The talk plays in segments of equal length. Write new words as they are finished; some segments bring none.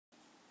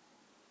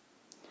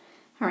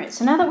All right,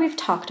 so now that we've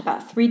talked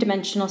about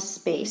three-dimensional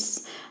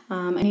space,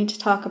 I need to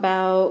talk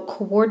about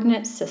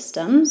coordinate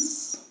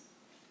systems.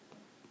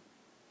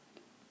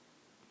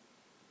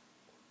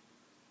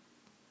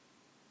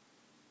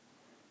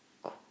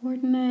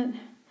 Coordinate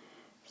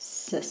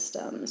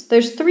systems.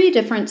 There's three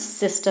different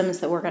systems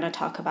that we're going to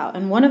talk about,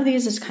 and one of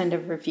these is kind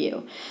of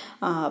review.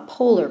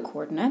 Polar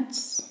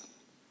coordinates.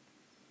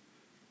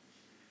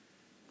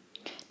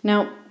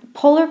 Now,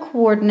 polar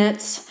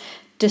coordinates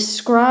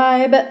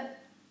describe,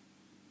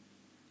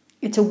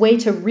 it's a way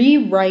to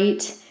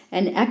rewrite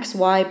an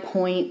XY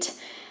point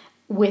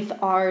with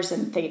r's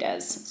and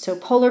thetas. So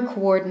polar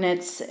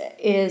coordinates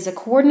is a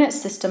coordinate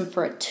system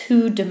for a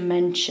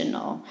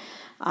two-dimensional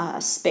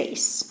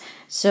space.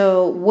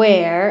 So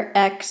where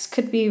x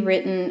could be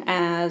written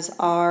as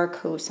r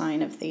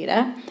cosine of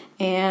theta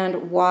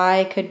and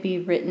y could be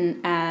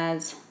written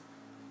as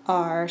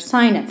r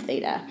sine of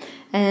theta.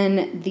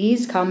 And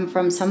these come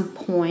from some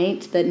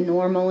point that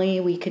normally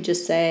we could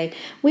just say,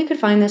 we could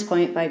find this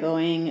point by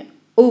going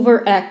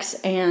over x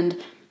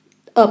and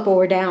up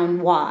or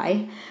down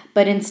y.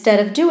 But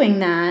instead of doing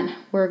that,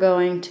 we're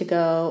going to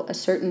go a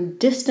certain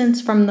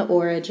distance from the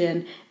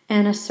origin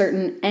and a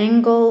certain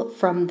angle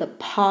from the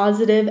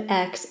positive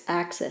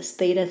x-axis.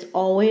 Theta is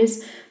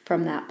always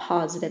from that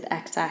positive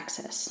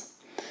x-axis.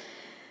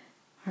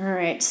 All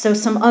right, so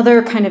some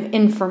other kind of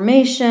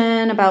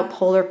information about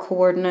polar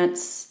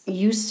coordinates,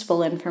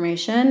 useful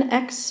information.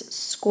 X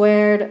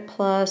squared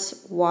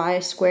plus y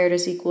squared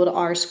is equal to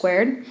r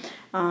squared.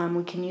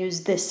 We can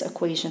use this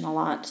equation a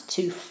lot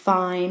to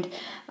find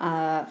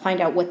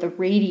out what the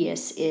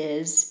radius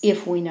is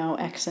if we know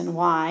x and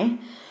y.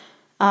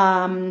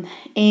 And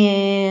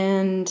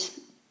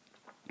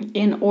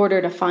in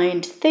order to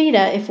find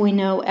theta, if we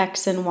know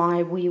x and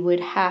y, we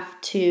would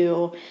have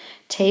to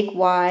take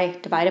y,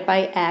 divide it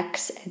by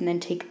x, and then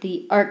take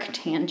the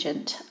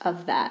arctangent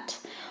of that.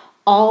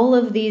 All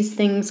of these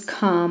things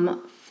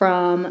come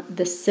from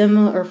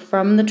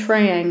the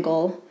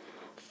triangle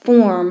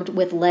formed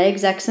with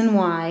legs x and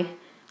y,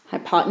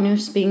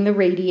 hypotenuse being the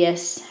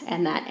radius,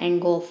 and that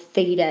angle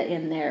theta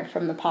in there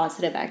from the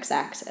positive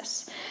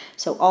x-axis.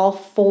 So all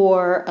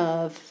four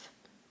of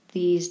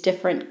these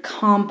different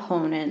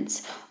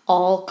components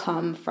all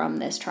come from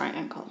this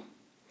triangle.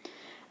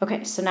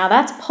 Okay, so now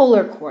that's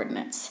polar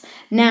coordinates.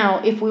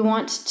 Now, if we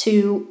want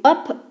to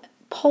up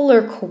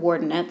polar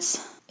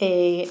coordinates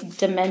a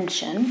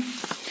dimension,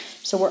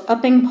 so we're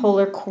upping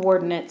polar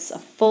coordinates a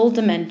full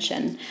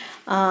dimension.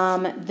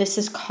 This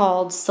is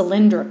called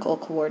cylindrical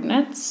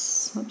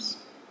coordinates. Oops.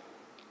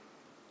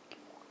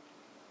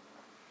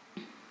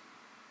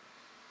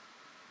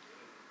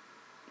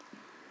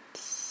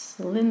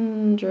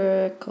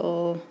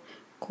 Cylindrical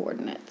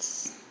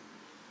coordinates.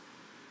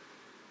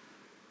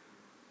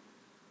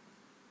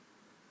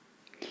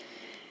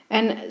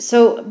 And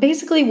so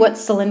basically what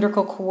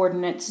cylindrical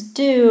coordinates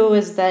do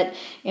is that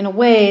in a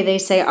way they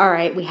say, all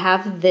right, we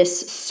have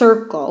this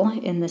circle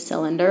in the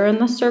cylinder, and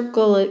the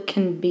circle, it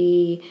can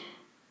be,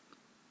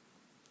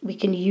 we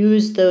can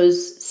use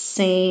those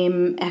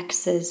same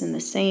x's and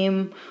the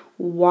same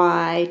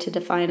y to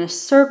define a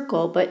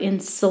circle, but in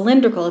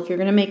cylindrical, if you're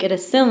going to make it a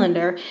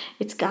cylinder,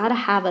 it's got to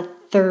have a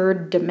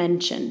third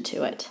dimension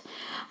to it.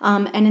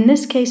 And in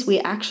this case, we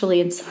actually,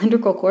 in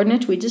cylindrical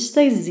coordinates, we just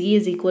say z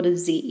is equal to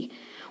z.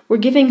 We're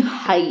giving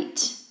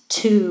height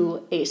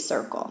to a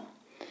circle.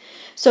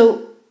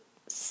 So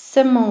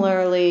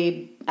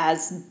similarly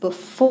as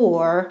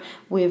before,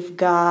 we've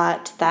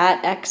got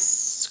that x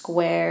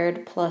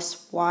squared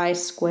plus y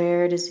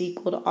squared is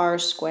equal to r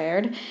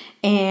squared.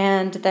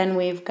 And then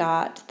we've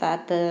got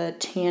that the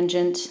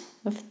tangent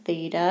of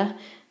theta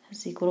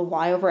is equal to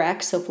y over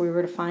x. So if we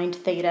were to find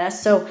theta,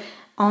 so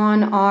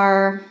on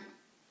our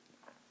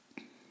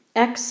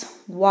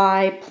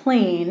xy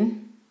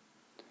plane,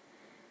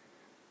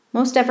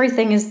 most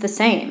everything is the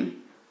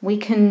same. We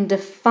can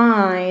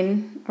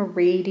define a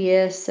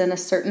radius and a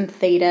certain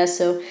theta,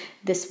 so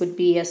this would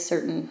be a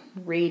certain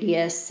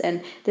radius,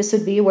 and this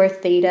would be where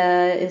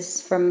theta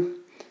is from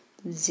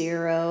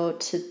 0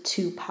 to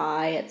 2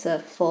 pi. It's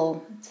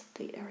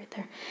theta right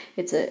there.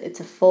 It's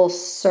a full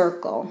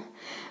circle.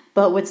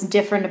 But what's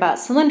different about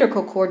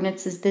cylindrical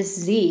coordinates is this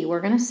z.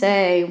 We're going to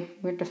say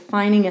we're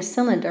defining a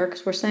cylinder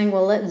because we're saying,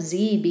 well, let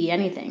z be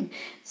anything.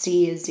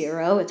 Z is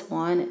 0, it's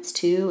 1, it's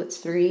 2, it's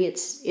 3,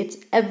 it's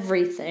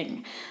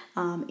everything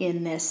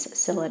in this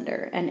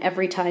cylinder. And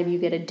every time you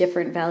get a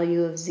different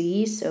value of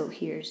z, so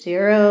here's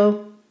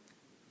 0,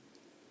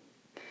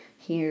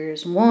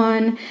 here's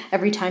 1.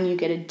 Every time you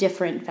get a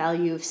different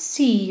value of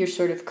c, you're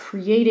sort of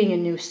creating a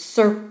new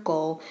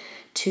circle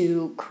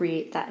to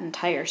create that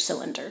entire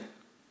cylinder.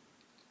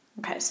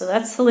 Okay, so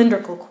that's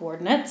cylindrical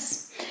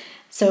coordinates.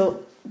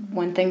 So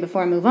one thing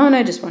before I move on,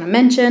 I just want to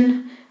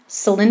mention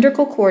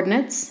cylindrical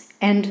coordinates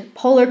and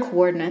polar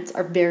coordinates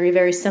are very,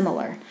 very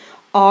similar.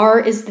 R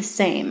is the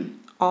same.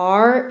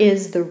 R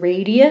is the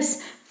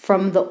radius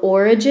from the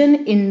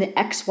origin in the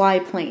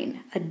xy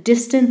plane, a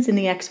distance in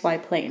the xy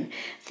plane.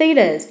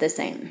 Theta is the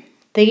same.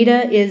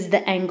 Theta is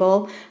the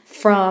angle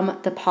from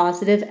the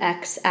positive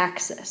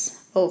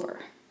x-axis over.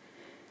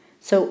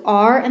 So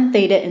r and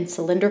theta in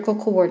cylindrical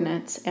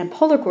coordinates and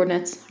polar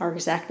coordinates are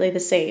exactly the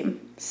same.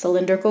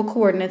 Cylindrical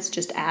coordinates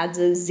just adds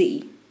a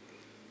z.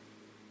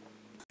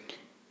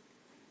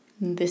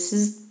 This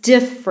is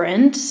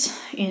different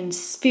in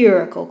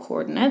spherical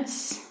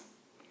coordinates,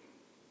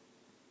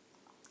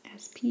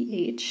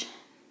 SPH.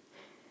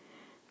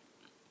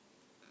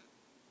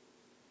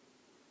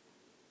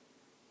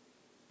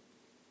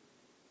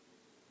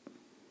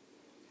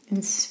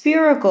 In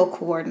spherical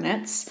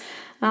coordinates,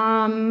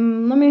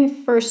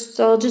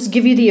 I'll just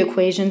give you the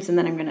equations and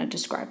then I'm going to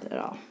describe it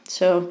all.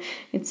 So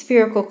in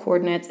spherical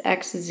coordinates,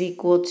 x is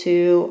equal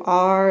to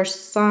r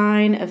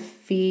sine of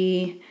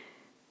phi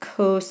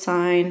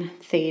cosine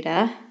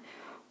theta.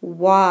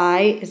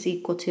 Y is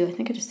equal to, I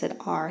think I just said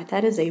r,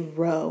 that is a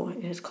rho.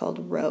 It is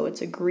called rho.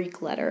 It's a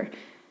Greek letter.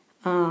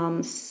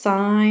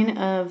 Sine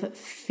of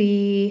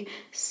phi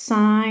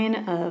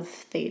sine of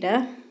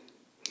theta.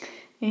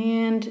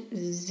 And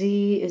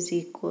z is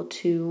equal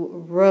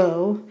to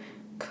rho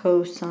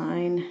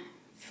cosine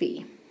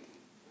phi.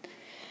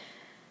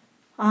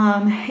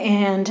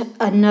 And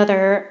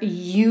another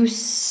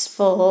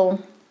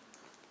useful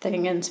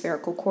thing in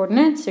spherical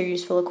coordinates, or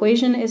useful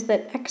equation, is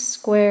that x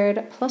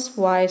squared plus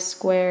y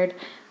squared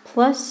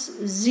plus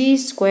z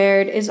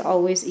squared is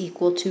always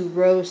equal to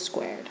rho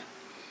squared.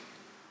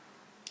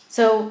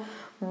 So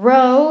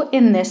rho,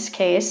 in this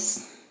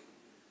case,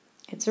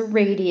 it's a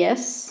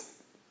radius,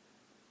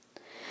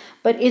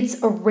 but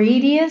it's a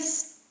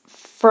radius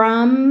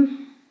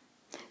from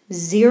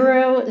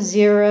 0,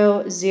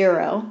 0,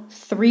 0,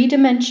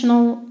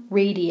 three-dimensional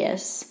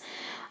radius,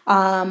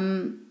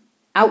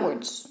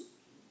 outwards.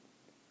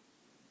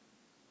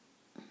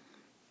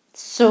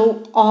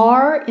 So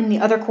r in the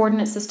other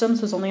coordinate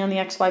systems was only on the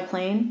xy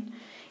plane.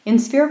 In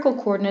spherical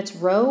coordinates,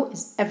 rho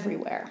is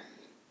everywhere.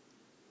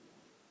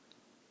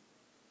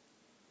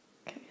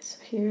 Okay, so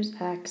here's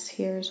x,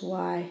 here's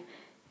y,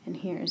 and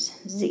here's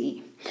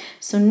z.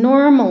 So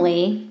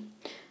normally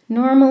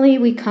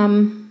we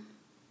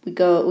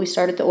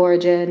start at the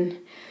origin,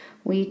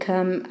 we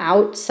come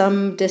out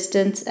some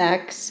distance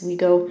x, we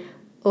go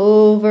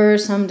over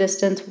some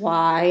distance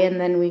y, and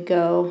then we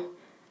go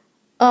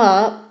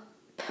up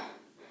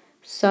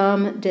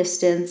some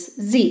distance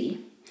z.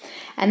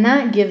 And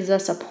that gives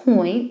us a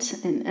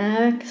point, an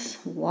x,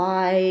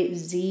 y,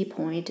 z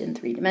point in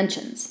 3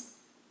 dimensions.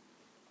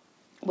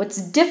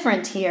 What's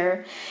different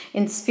here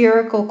in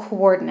spherical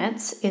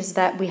coordinates is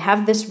that we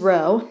have this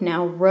rho.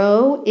 Now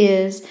rho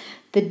is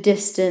the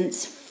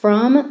distance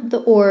from the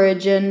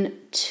origin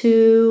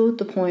to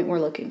the point we're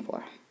looking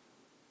for,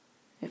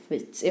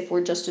 if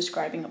we're just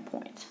describing a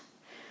point.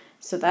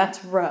 So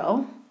that's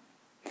rho.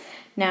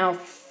 Now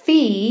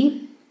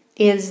phi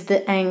is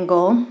the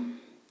angle.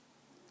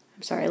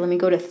 Let me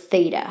go to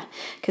theta,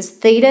 because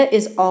theta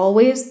is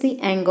always the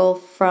angle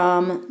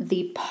from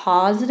the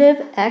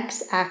positive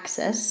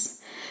x-axis.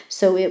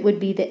 So it would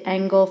be the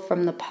angle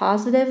from the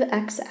positive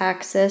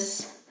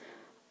x-axis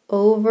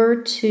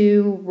over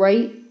to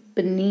right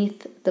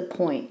beneath the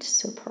point.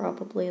 So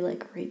probably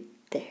like right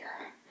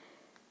there.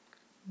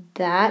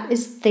 That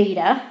is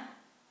theta.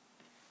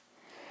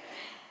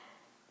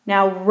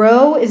 Now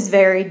rho is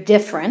very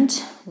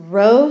different.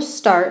 Rho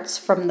starts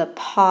from the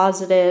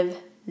positive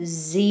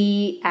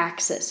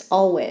z-axis,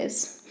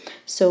 always.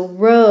 So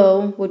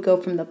rho would go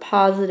from the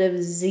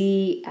positive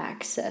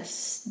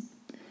z-axis.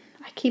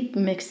 I keep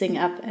mixing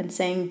up and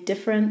saying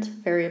different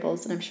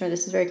variables, and I'm sure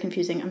this is very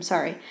confusing. I'm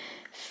sorry.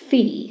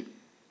 Phi.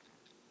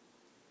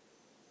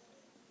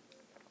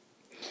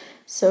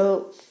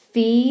 So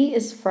phi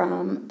is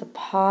from the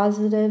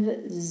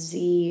positive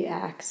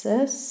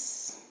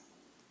z-axis.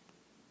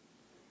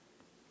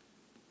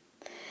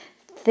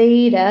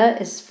 Theta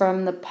is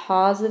from the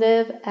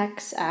positive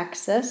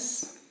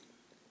x-axis.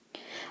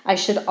 I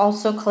should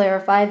also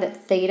clarify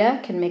that theta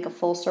can make a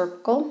full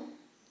circle.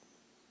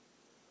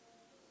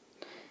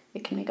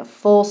 It can make a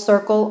full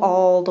circle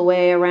all the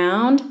way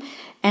around.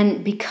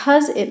 And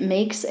because it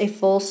makes a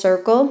full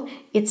circle,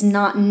 it's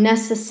not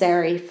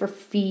necessary for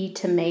phi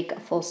to make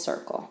a full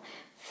circle.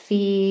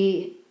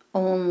 Phi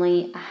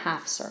only a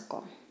half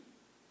circle.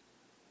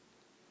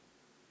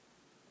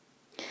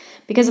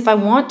 Because if I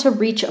want to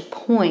reach a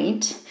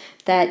point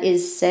that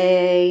is,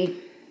 say,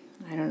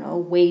 I don't know,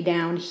 way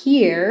down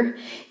here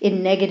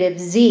in negative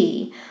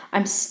z,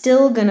 I'm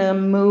still going to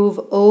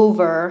move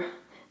over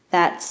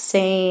that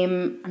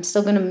same, I'm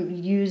still going to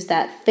use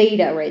that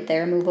theta right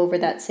there, move over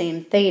that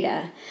same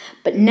theta.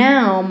 But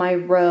now my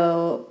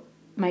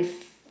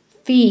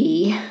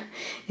phi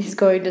is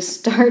going to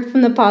start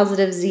from the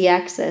positive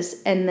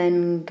z-axis and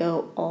then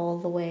go all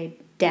the way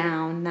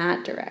down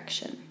that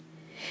direction.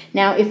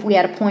 Now, if we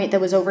had a point that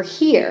was over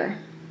here,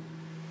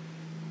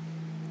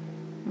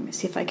 let me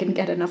see if I can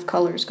get enough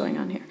colors going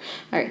on here.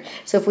 All right,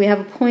 so if we have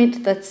a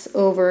point that's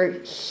over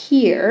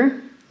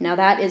here, now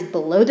that is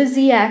below the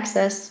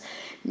z-axis,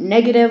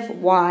 negative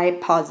y,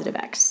 positive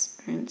x.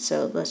 And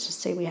so let's just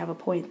say we have a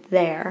point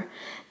there.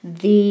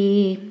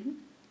 The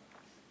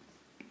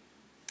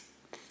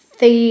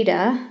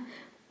theta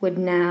would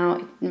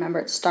now, remember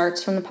it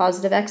starts from the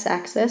positive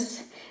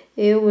x-axis,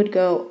 it would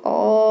go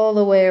all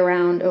the way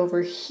around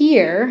over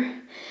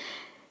here.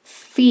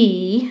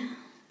 Phi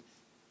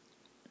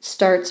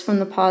starts from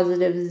the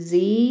positive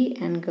z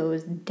and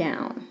goes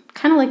down,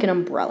 kind of like an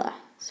umbrella.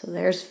 So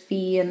there's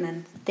phi, and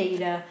then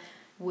theta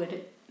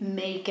would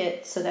make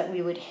it so that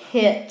we would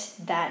hit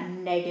that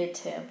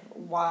negative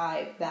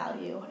y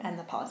value and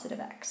the positive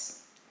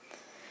x.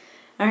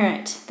 All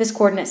right, this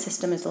coordinate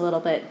system is a little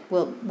bit,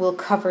 we'll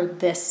cover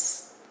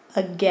this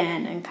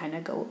again and kind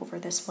of go over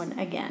this one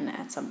again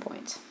at some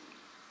point.